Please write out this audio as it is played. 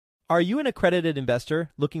Are you an accredited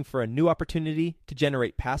investor looking for a new opportunity to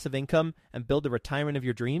generate passive income and build the retirement of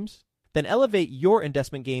your dreams? Then elevate your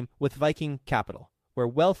investment game with Viking Capital, where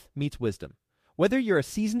wealth meets wisdom. Whether you're a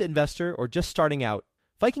seasoned investor or just starting out,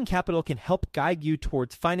 Viking Capital can help guide you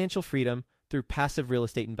towards financial freedom through passive real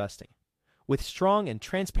estate investing. With strong and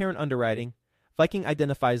transparent underwriting, Viking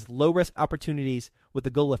identifies low-risk opportunities with the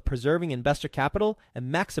goal of preserving investor capital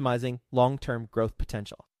and maximizing long-term growth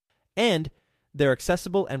potential. And their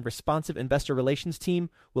accessible and responsive investor relations team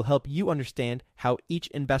will help you understand how each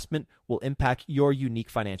investment will impact your unique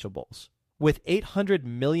financial goals. With $800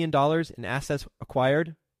 million in assets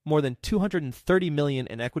acquired, more than $230 million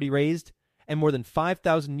in equity raised, and more than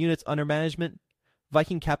 5,000 units under management,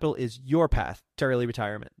 Viking Capital is your path to early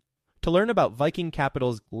retirement. To learn about Viking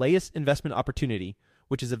Capital's latest investment opportunity,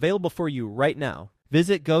 which is available for you right now,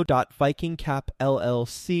 visit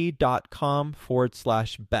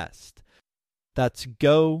go.vikingcapllc.com/best. That's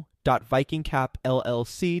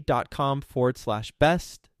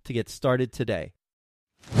go.vikingcapllc.com/best to get started today.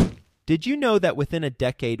 Did you know that within a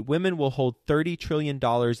decade, women will hold $30 trillion in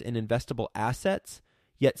investable assets?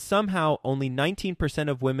 Yet somehow only 19%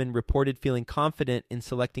 of women reported feeling confident in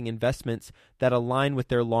selecting investments that align with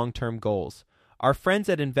their long-term goals. Our friends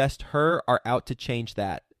at InvestHer are out to change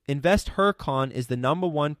that. InvestHerCon is the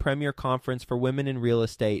 #1 premier conference for women in real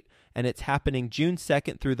estate, and it's happening June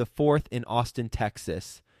 2nd through the 4th in Austin,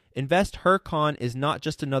 Texas. InvestHerCon is not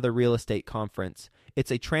just another real estate conference. It's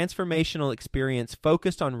a transformational experience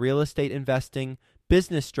focused on real estate investing,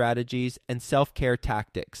 business strategies, and self-care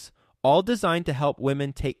tactics, all designed to help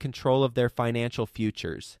women take control of their financial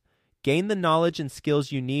futures. Gain the knowledge and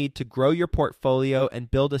skills you need to grow your portfolio and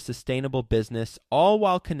build a sustainable business, all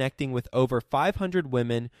while connecting with over 500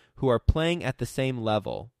 women who are playing at the same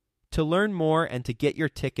level. To learn more and to get your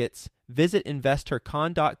tickets, visit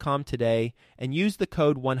InvestHerCon.com today and use the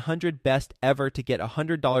code 100BESTEVER to get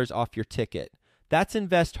 $100 off your ticket. That's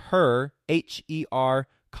InvestHer, H-E-R,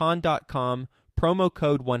 con.com, promo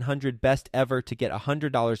code 100BESTEVER to get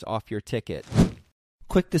 $100 off your ticket.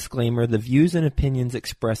 Quick disclaimer, the views and opinions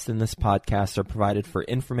expressed in this podcast are provided for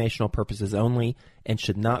informational purposes only and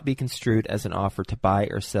should not be construed as an offer to buy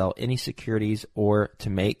or sell any securities or to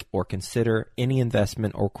make or consider any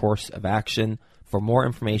investment or course of action. For more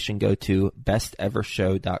information, go to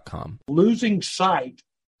bestevershow.com. Losing sight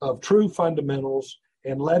of true fundamentals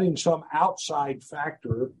and letting some outside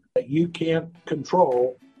factor that you can't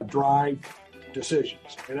control drive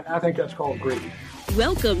decisions. And I think that's called greed.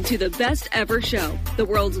 Welcome to the Best Ever Show, the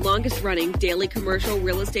world's longest running daily commercial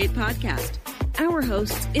real estate podcast. Our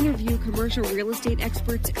hosts interview commercial real estate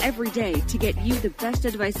experts every day to get you the best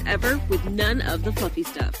advice ever with none of the fluffy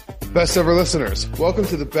stuff. Best ever listeners, welcome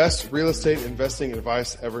to the Best Real Estate Investing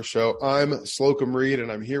Advice Ever Show. I'm Slocum Reed and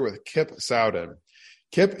I'm here with Kip Sowden.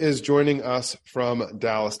 Kip is joining us from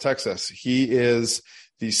Dallas, Texas. He is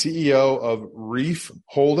the CEO of Reef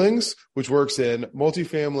Holdings, which works in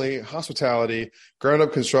multifamily, hospitality,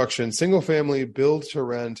 ground-up construction, single-family,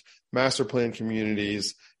 build-to-rent, master plan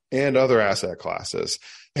communities, and other asset classes.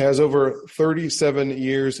 He has over 37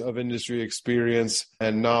 years of industry experience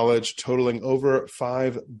and knowledge, totaling over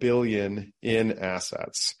 $5 billion in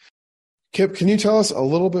assets. Kip, can you tell us a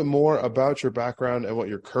little bit more about your background and what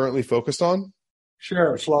you're currently focused on?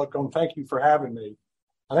 Sure, Slocum. Thank you for having me.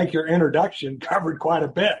 I think your introduction covered quite a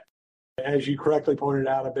bit. As you correctly pointed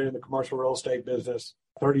out, I've been in the commercial real estate business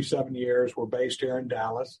 37 years. We're based here in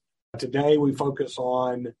Dallas. Today, we focus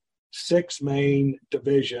on 6 main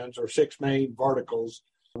divisions or 6 main verticals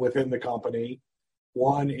within the company.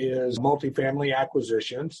 One is multifamily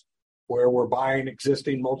acquisitions, where we're buying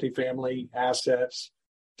existing multifamily assets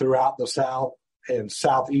throughout the south and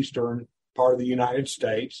southeastern part of the United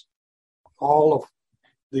States. All of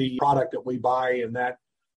the product that we buy in that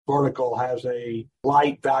vertical has a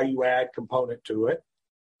light value add component to it.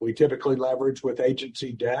 We typically leverage with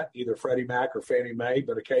agency debt, either Freddie Mac or Fannie Mae,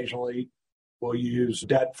 but occasionally we'll use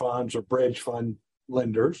debt funds or bridge fund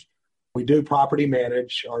lenders. We do property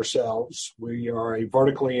manage ourselves. We are a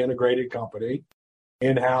vertically integrated company,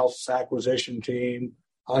 in-house acquisition team,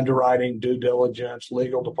 underwriting, due diligence,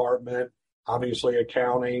 legal department, obviously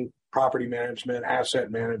accounting, property management, asset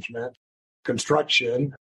management,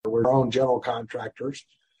 construction. We're our own general contractors.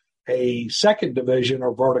 A second division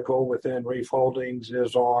or vertical within Reef Holdings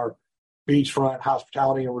is our beachfront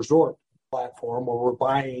hospitality and resort platform, where we're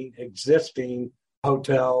buying existing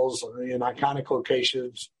hotels in iconic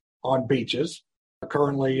locations on beaches.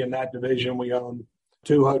 Currently in that division, we own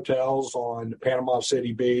 2 hotels on Panama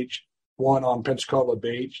City Beach, 1 on Pensacola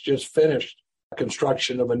Beach. Just finished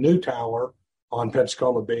construction of a new tower on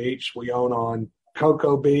Pensacola Beach. We own on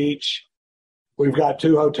Cocoa Beach. We've got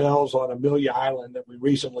 2 hotels on Amelia Island that we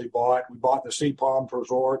recently bought. We bought the Sea Palms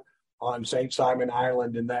Resort on St. Simon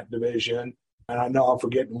Island in that division. And I know I'm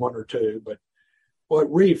forgetting 1 or 2, but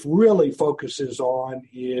what Reef really focuses on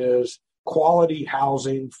is quality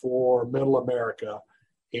housing for Middle America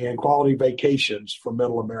and quality vacations for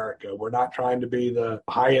Middle America. We're not trying to be the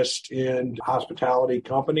highest end hospitality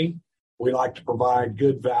company. We like to provide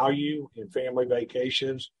good value in family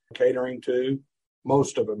vacations, catering to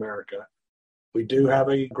most of America. We do have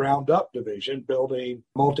a ground up division building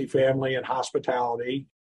multifamily and hospitality.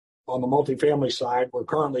 On the multifamily side, we're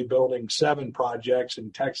currently building 7 projects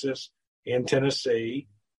in Texas and Tennessee.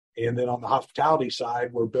 And then on the hospitality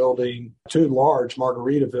side, we're building 2 large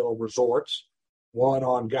Margaritaville resorts, one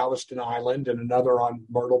on Galveston Island and another on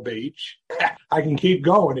Myrtle Beach. I can keep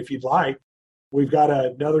going if you'd like. We've got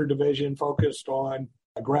another division focused on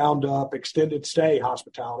a ground up extended stay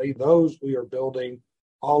hospitality. Those we are building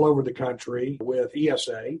all over the country with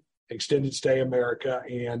ESA, Extended Stay America,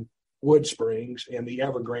 and Wood Springs and the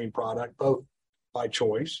Evergreen product, both by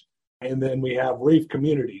choice. And then we have Reef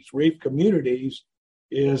Communities. Reef Communities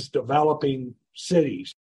is developing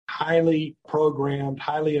cities, highly programmed,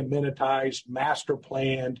 highly amenitized, master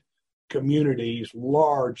planned communities,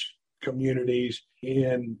 large communities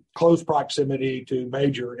in close proximity to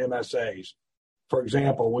major MSAs. For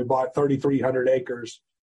example, we bought 3,300 acres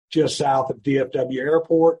just south of DFW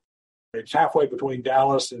Airport. It's halfway between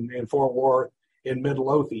Dallas and Fort Worth in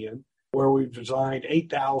Midlothian, where we've designed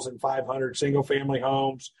 8,500 single-family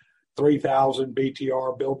homes, 3,000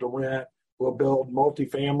 BTR build-to-rent. We'll build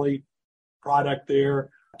multifamily product there,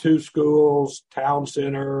 2 schools, town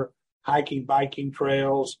center, hiking, biking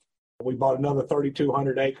trails. We bought another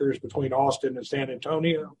 3,200 acres between Austin and San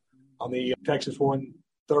Antonio on the Texas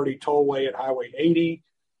 130 tollway at Highway 80.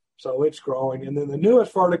 So it's growing. And then the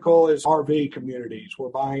newest vertical is RV communities. We're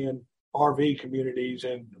buying RV communities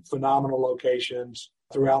in phenomenal locations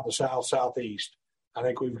throughout the South, Southeast. I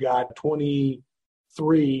think we've got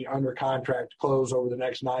 23 under contract to close over the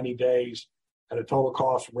next 90 days at a total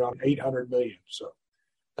cost of around $800 million. So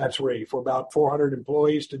that's Reef. We're about 400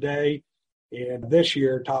 employees today, and this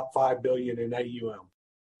year, top $5 billion in AUM.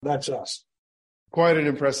 That's us. Quite an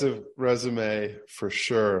impressive resume for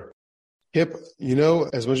sure. Kip,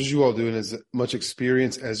 as much as you all do and as much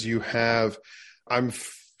experience as you have, I'm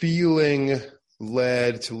feeling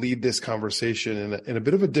led to lead this conversation in a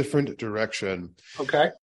bit of a different direction.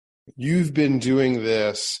 Okay. You've been doing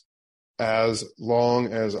this as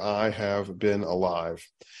long as I have been alive.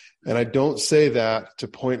 And I don't say that to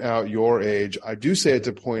point out your age. I do say it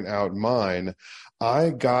to point out mine.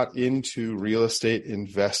 I got into real estate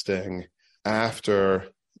investing after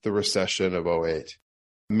the recession of 2008,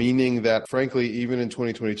 meaning that, frankly, even in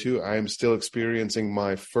 2022, I am still experiencing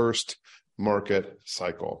my first market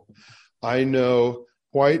cycle. I know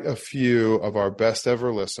quite a few of our best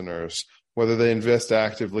ever listeners, whether they invest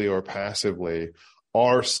actively or passively,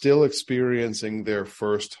 are still experiencing their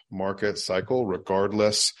first market cycle,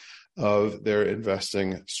 regardless of their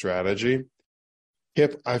investing strategy.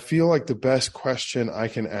 Kip, I feel like the best question I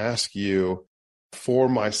can ask you for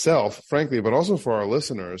myself, frankly, but also for our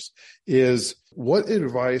listeners, is what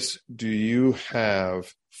advice do you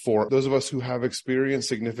have for those of us who have experienced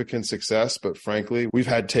significant success, but frankly, we've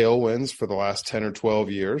had tailwinds for the last 10 or 12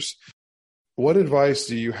 years? What advice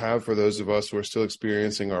do you have for those of us who are still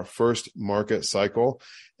experiencing our first market cycle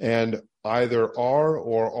and either are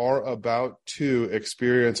or are about to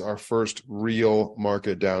experience our first real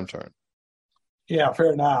market downturn? Yeah,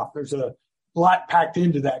 fair enough. There's a lot packed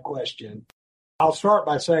into that question. I'll start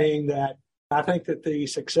by saying that I think that the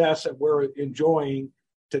success that we're enjoying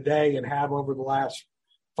today and have over the last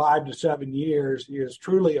 5 to 7 years is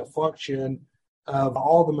truly a function of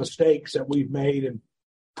all the mistakes that we've made in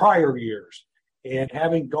prior years. And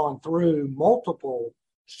having gone through multiple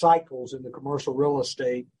cycles in the commercial real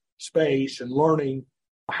estate space and learning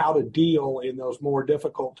how to deal in those more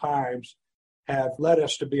difficult times have led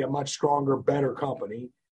us to be a much stronger, better company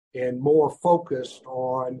and more focused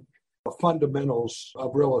on the fundamentals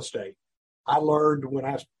of real estate. I learned when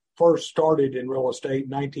I first started in real estate in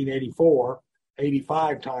 1984,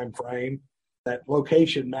 85 timeframe, that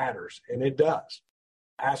location matters, and it does.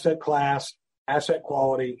 Asset class, asset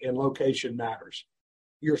quality, and location matters.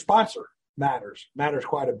 Your sponsor matters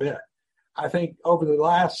quite a bit. I think over the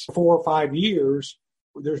last 4 or 5 years,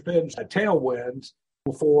 there's been a tailwind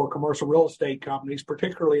for commercial real estate companies,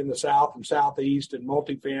 particularly in the South and Southeast and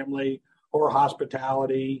multifamily or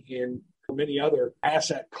hospitality and many other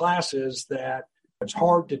asset classes that it's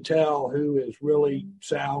hard to tell who is really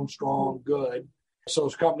sound, strong, good. So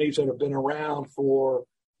those companies that have been around for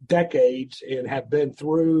decades and have been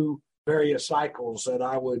through various cycles that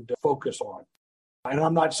I would focus on. And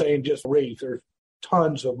I'm not saying just REIT. There's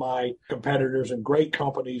tons of my competitors and great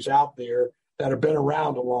companies out there that have been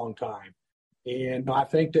around a long time. And I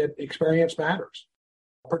think that experience matters,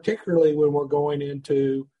 particularly when we're going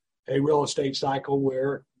into a real estate cycle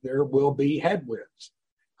where there will be headwinds.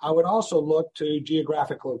 I would also look to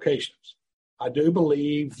geographic locations. I do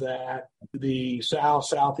believe that the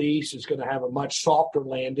Southeast is going to have a much softer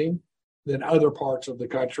landing than other parts of the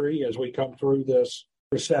country as we come through this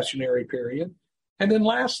recessionary period. And then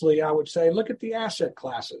lastly, I would say, look at the asset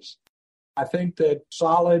classes. I think that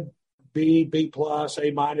solid B plus,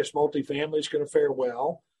 A minus multifamily is going to fare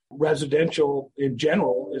well. Residential in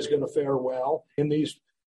general is going to fare well in these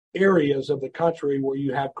areas of the country where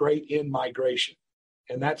you have great in-migration.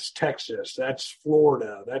 And that's Texas, that's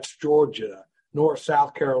Florida, that's Georgia, North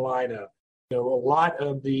South Carolina, a lot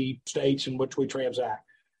of the states in which we transact.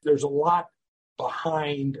 There's a lot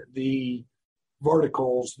behind the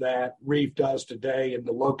verticals that REEF does today and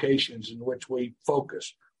the locations in which we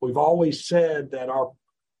focus. We've always said that our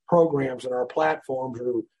programs and our platforms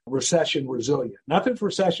are recession resilient. Nothing's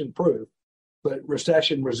recession proof, but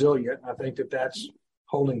recession resilient. I think that that's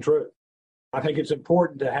holding true. I think it's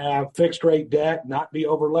important to have fixed rate debt, not be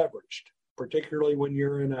over leveraged, particularly when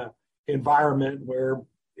you're in an environment where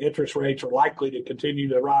interest rates are likely to continue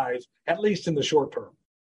to rise, at least in the short term.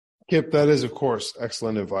 Kip, that is, of course,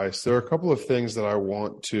 excellent advice. There are a couple of things that I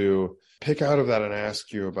want to pick out of that and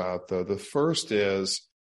ask you about, though. The first is,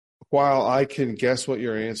 while I can guess what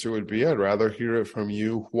your answer would be, I'd rather hear it from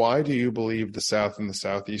you. Why do you believe the South and the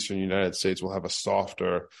Southeastern United States will have a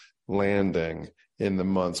softer landing in the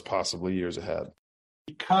months, possibly years ahead?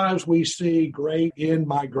 Because we see great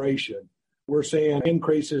in-migration. We're seeing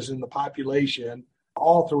increases in the population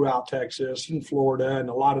all throughout Texas and Florida and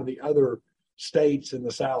a lot of the other states in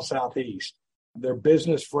the Southeast. They're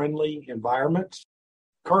business-friendly environments.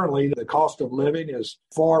 Currently, the cost of living is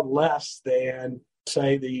far less than,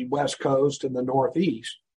 say, the West Coast and the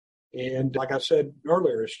Northeast. And like I said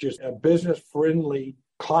earlier, it's just a business-friendly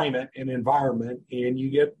climate and environment, and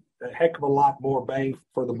you get a heck of a lot more bang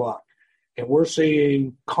for the buck. And we're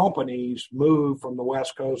seeing companies move from the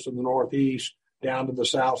West Coast and the Northeast down to the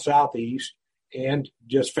Southeast, and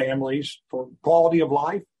just families for quality of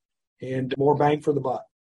life and more bang for the buck.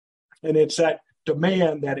 And it's that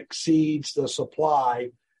demand that exceeds the supply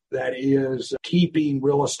that is keeping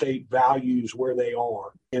real estate values where they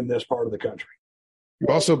are in this part of the country. You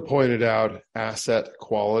also pointed out asset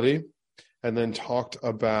quality and then talked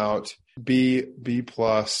about B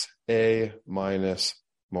plus, A minus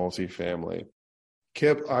multifamily.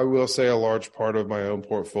 Kip, I will say a large part of my own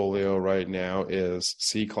portfolio right now is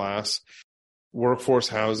C-class workforce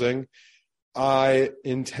housing. I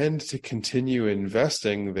intend to continue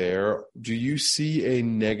investing there. Do you see a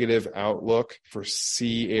negative outlook for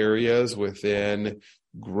C areas within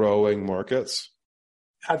growing markets?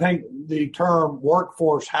 I think the term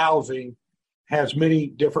workforce housing has many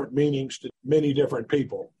different meanings to many different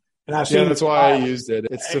people. And I see that's why I used it.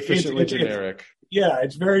 It's sufficiently generic.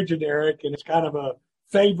 It's very generic, and it's kind of a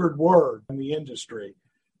favored word in the industry.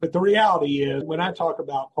 But the reality is, when I talk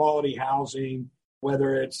about quality housing,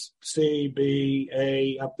 whether it's C, B,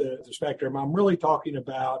 A, up the spectrum, I'm really talking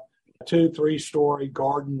about a 2-3-story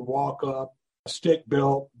garden walk-up,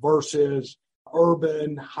 stick-built versus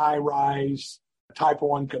urban, high-rise, type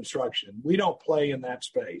 1 construction. We don't play in that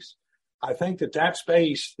space. I think that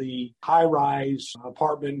space, the high-rise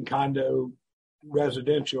apartment and condo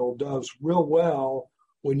residential, does real well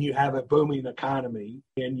when you have a booming economy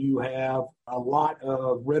and you have a lot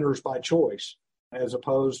of renters by choice as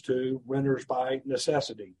opposed to renters by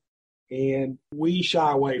necessity. And we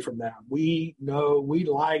shy away from that. We know we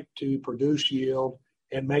like to produce yield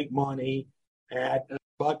and make money at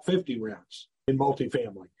 $1.50 rents in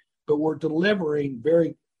multifamily. But we're delivering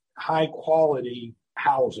very high quality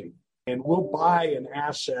housing. And we'll buy an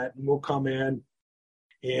asset and we'll come in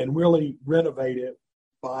and really renovate it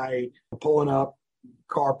by pulling up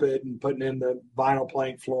carpet and putting in the vinyl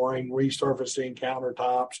plank flooring, resurfacing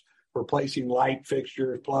countertops, replacing light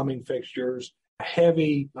fixtures, plumbing fixtures,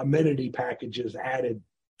 heavy amenity packages added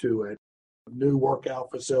to it, new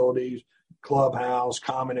workout facilities, clubhouse,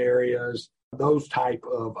 common areas, those type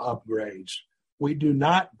of upgrades. We do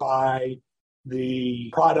not buy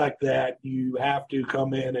the product that you have to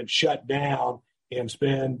come in and shut down and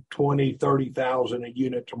spend $20,000, $30,000 a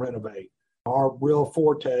unit to renovate. Our real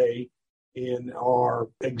forte in our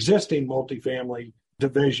existing multifamily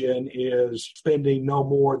division is spending no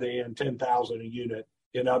more than $10,000 a unit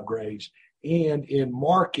in upgrades, and in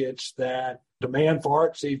markets that demand far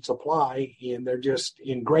exceeds supply, and they're just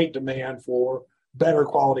in great demand for better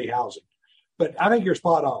quality housing. But I think you're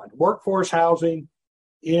spot on. Workforce housing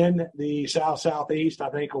in the Southeast, I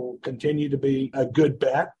think, will continue to be a good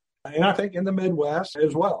bet. And I think in the Midwest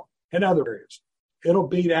as well, and other areas. It'll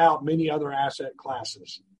beat out many other asset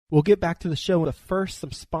classes. We'll get back to the show, but first,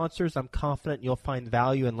 some sponsors I'm confident you'll find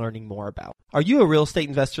value in learning more about. Are you a real estate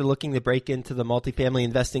investor looking to break into the multifamily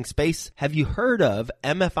investing space? Have you heard of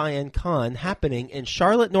MFIN Con happening in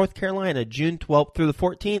Charlotte, North Carolina, June 12th through the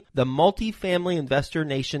 14th? The Multifamily Investor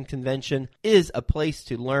Nation Convention is a place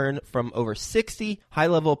to learn from over 60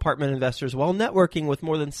 high-level apartment investors while networking with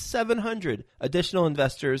more than 700 additional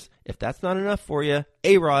investors. If that's not enough for you,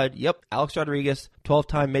 A-Rod, Alex Rodriguez,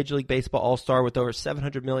 12-time Major League Baseball All-Star with over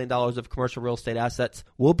 $700 million of commercial real estate assets,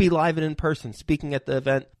 will be live and in person speaking at the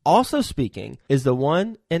event. Also speaking is the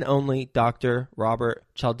one and only Dr. Robert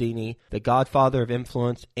Cialdini, the godfather of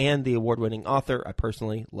influence and the award-winning author. I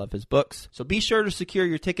personally love his books. So be sure to secure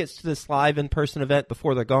your tickets to this live in-person event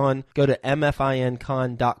before they're gone. Go to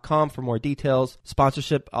mfincon.com for more details.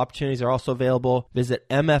 Sponsorship opportunities are also available. Visit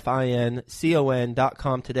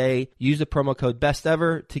mfincon.com today. Use the promo code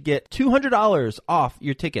BESTEVER to get $200 off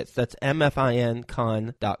your tickets. That's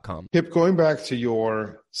mfincon.com. Kip, going back to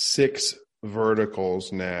your 6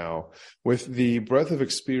 verticals now, with the breadth of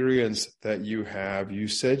experience that you have, you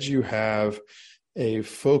said you have a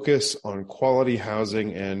focus on quality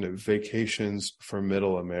housing and vacations for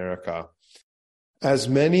Middle America. As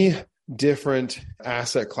many different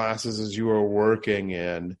asset classes as you are working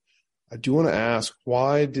in, I do want to ask,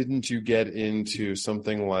 why didn't you get into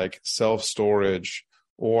something like self-storage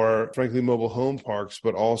or, frankly, mobile home parks,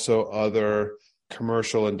 but also other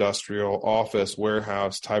commercial, industrial, office,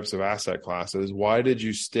 warehouse types of asset classes? Why did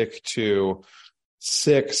you stick to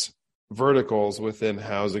 6 verticals within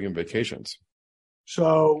housing and vacations?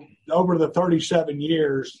 So over the 37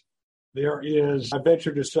 years, there is, I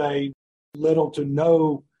venture to say, little to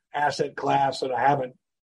no asset class that I haven't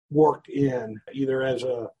worked in, either as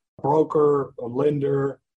a broker, a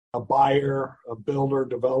lender, a buyer, a builder,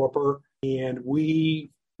 developer. And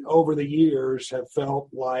we, over the years, have felt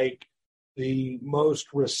like the most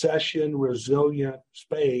recession resilient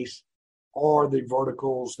space are the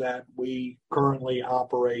verticals that we currently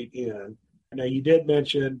operate in. Now, you did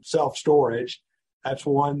mention self-storage. That's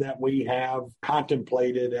one that we have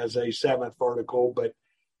contemplated as a 7th vertical, but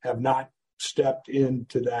have not stepped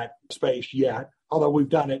into that space yet, although we've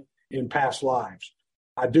done it in past lives.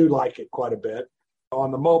 I do like it quite a bit.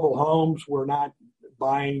 On the mobile homes, we're not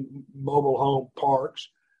buying mobile home parks,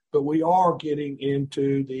 but we are getting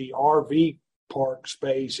into the RV park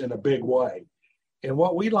space in a big way. And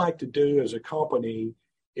what we like to do as a company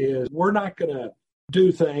is we're not going to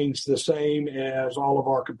do things the same as all of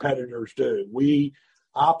our competitors do. We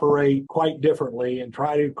operate quite differently and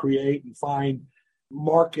try to create and find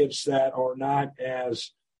markets that are not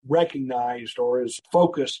as recognized or as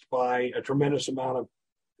focused by a tremendous amount of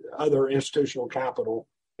other institutional capital,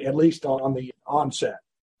 at least on the onset.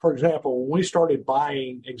 For example, when we started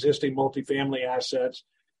buying existing multifamily assets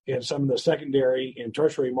in some of the secondary and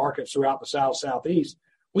tertiary markets throughout the Southeast,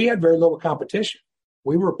 we had very little competition.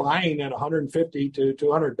 We were buying at 150 to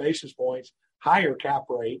 200 basis points higher cap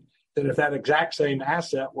rate than if that exact same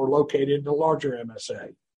asset were located in a larger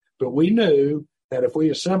MSA. But we knew that if we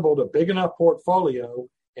assembled a big enough portfolio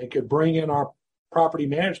and could bring in our property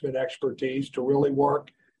management expertise to really work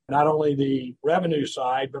not only the revenue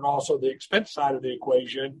side, but also the expense side of the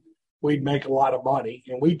equation, we'd make a lot of money.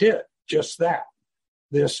 And we did just that.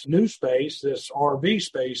 This new space, this RV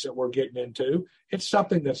space that we're getting into, it's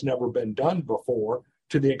something that's never been done before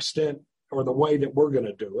to the extent or the way that we're going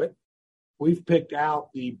to do it. We've picked out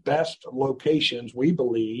the best locations, we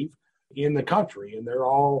believe, in the country. And they're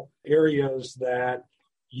all areas that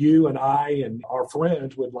you and I and our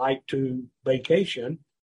friends would like to vacation.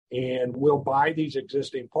 And we'll buy these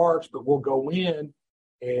existing parks, but we'll go in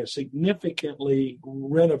and significantly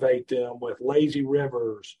renovate them with lazy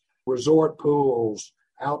rivers, resort pools,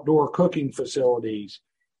 outdoor cooking facilities,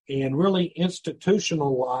 and really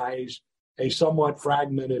institutionalize a somewhat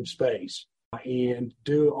fragmented space and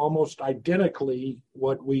do almost identically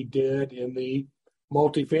what we did in the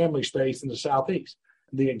multifamily space in the Southeast.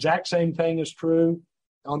 The exact same thing is true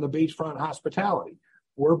on the beachfront hospitality.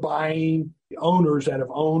 We're buying owners that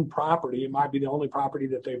have owned property. It might be the only property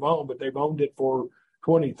that they've owned, but they've owned it for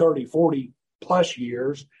 20, 30, 40 plus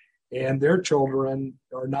years, and their children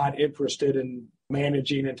are not interested in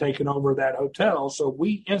managing and taking over that hotel. So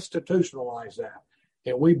we institutionalize that,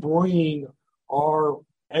 and we bring our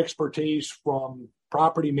expertise from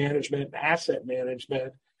property management, asset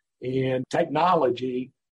management, and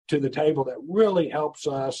technology to the table that really helps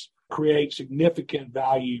us create significant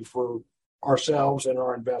value for ourselves and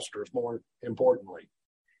our investors, more importantly.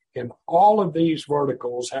 And all of these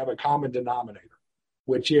verticals have a common denominator,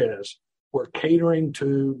 which is we're catering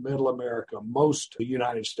to middle America, most of the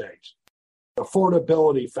United States. The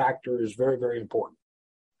affordability factor is very, very important.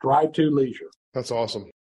 Drive to leisure. That's awesome.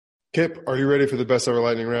 Kip, are you ready for the best ever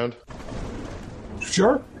lightning round?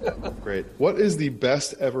 Sure. Great. What is the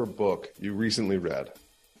best ever book you recently read?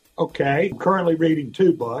 Okay. I'm currently reading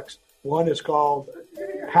 2 books. One is called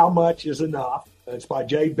How Much Is Enough? It's by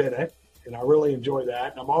Jay Bennett, and I really enjoy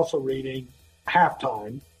that. I'm also reading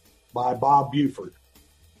Halftime by Bob Buford.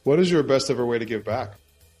 What is your best ever way to give back?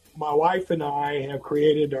 My wife and I have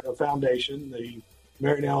created a foundation, the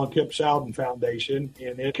Mary and Ellen Kip Sowden Foundation,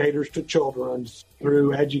 and it caters to children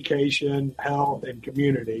through education, health, and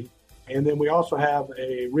community. And then we also have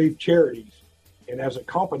a Reef Charities. And as a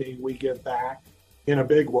company, we give back in a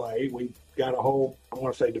big way. We've got a whole, I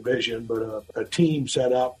want to say division, but a team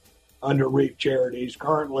set up under Reef Charities.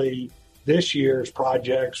 Currently, this year's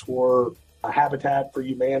projects were Habitat for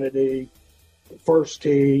Humanity, First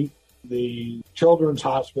Tee, the Children's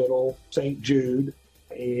Hospital, St. Jude,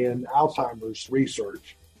 and Alzheimer's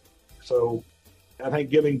research. So I think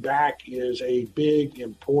giving back is a big,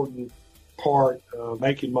 important part of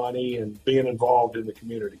making money and being involved in the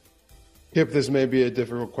community. Kip, this may be a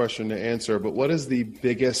difficult question to answer, but what is the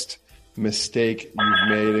biggest mistake you've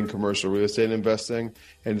made in commercial real estate investing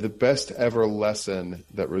and the best ever lesson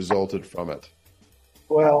that resulted from it?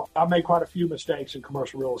 Well, I've made quite a few mistakes in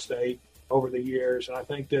commercial real estate over the years, and I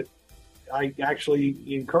think that I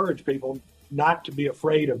actually encourage people not to be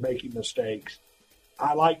afraid of making mistakes.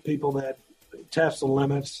 I like people that test the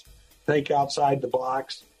limits, think outside the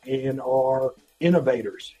box, and are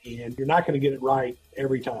innovators. And you're not going to get it right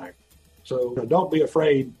every time. So don't be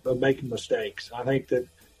afraid of making mistakes. I think that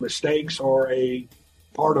mistakes are a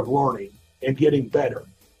part of learning and getting better.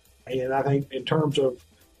 And I think in terms of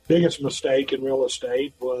biggest mistake in real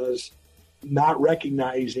estate was not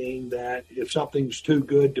recognizing that if something's too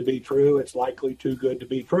good to be true, it's likely too good to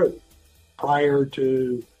be true. Prior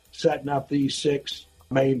to setting up these 6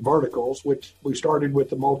 main verticals, which we started with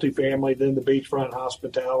the multifamily, then the beachfront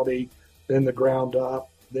hospitality, then the ground up,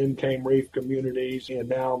 then came Reef Communities, and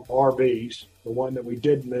now RVs. The one that we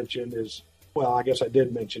did mention is, well, I guess I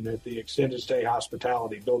did mention it, the extended stay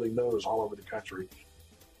hospitality, building those all over the country.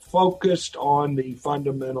 Focused on the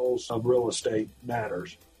fundamentals of real estate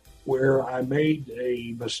matters. Where I made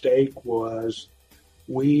a mistake was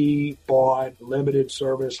we bought limited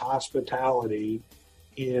service hospitality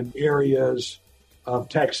in areas of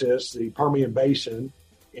Texas, the Permian Basin,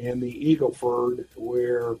 and the Eagle Ford,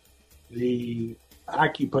 where the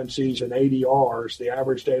occupancies and ADRs, the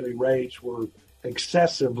average daily rates, were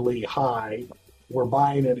excessively high. We're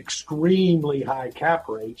buying at extremely high cap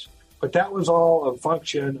rates, but that was all a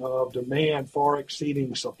function of demand far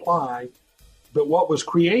exceeding supply. But what was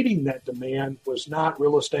creating that demand was not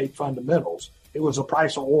real estate fundamentals. It was the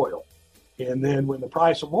price of oil. And then when the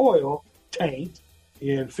price of oil tanked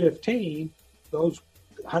in 15, those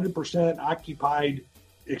 100% occupied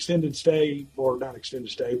extended stay, or not extended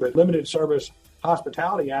stay, but limited service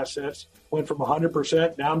hospitality assets went from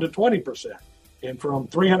 100% down to 20%, and from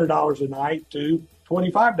 $300 a night to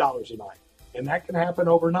 $25 a night. And that can happen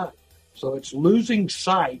overnight. So it's losing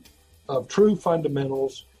sight of true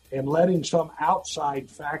fundamentals and letting some outside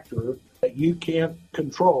factor that you can't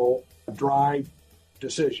control drive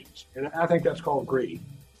decisions. And I think that's called greed.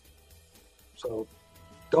 So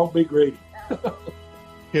don't be greedy.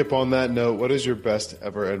 Kip, on that note, what is your best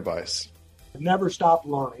ever advice? Never stop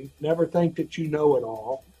learning. Never think that you know it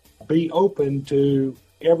all. Be open to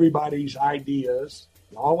everybody's ideas.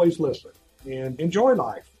 Always listen and enjoy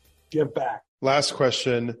life. Give back. Last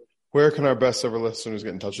question. Where can our best ever listeners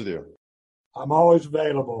get in touch with you? I'm always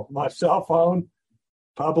available. My cell phone,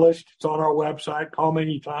 published. It's on our website. Call me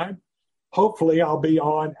anytime. Hopefully I'll be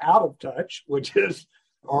on Out of Touch, which is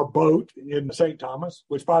our boat in St. Thomas,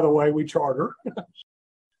 which, by the way, we charter.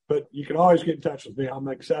 But you can always get in touch with me. I'm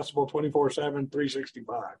accessible 24/7,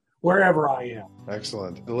 365, wherever I am.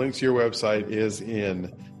 Excellent. The link to your website is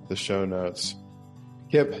in the show notes.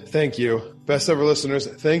 Kip, thank you. Best ever listeners,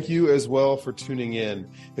 thank you as well for tuning in.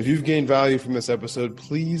 If you've gained value from this episode,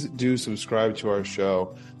 please do subscribe to our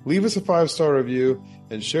show. Leave us a 5-star review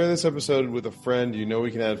and share this episode with a friend you know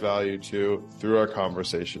we can add value to through our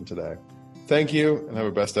conversation today. Thank you and have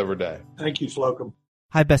a best ever day. Thank you, Slocum.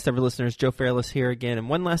 Hi, best ever listeners. Joe Fairless here again. And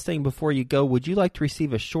one last thing before you go, would you like to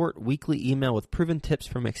receive a short weekly email with proven tips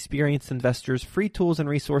from experienced investors, free tools and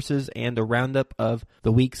resources, and a roundup of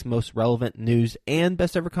the week's most relevant news and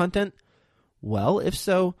best ever content? Well, if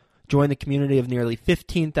so, Join the community of nearly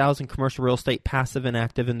 15,000 commercial real estate passive and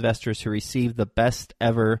active investors who receive the best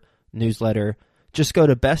ever newsletter. Just go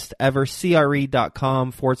to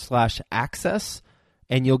bestevercre.com/access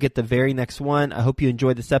and you'll get the very next one. I hope you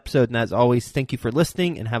enjoyed this episode. And as always, thank you for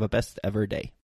listening and have a best ever day.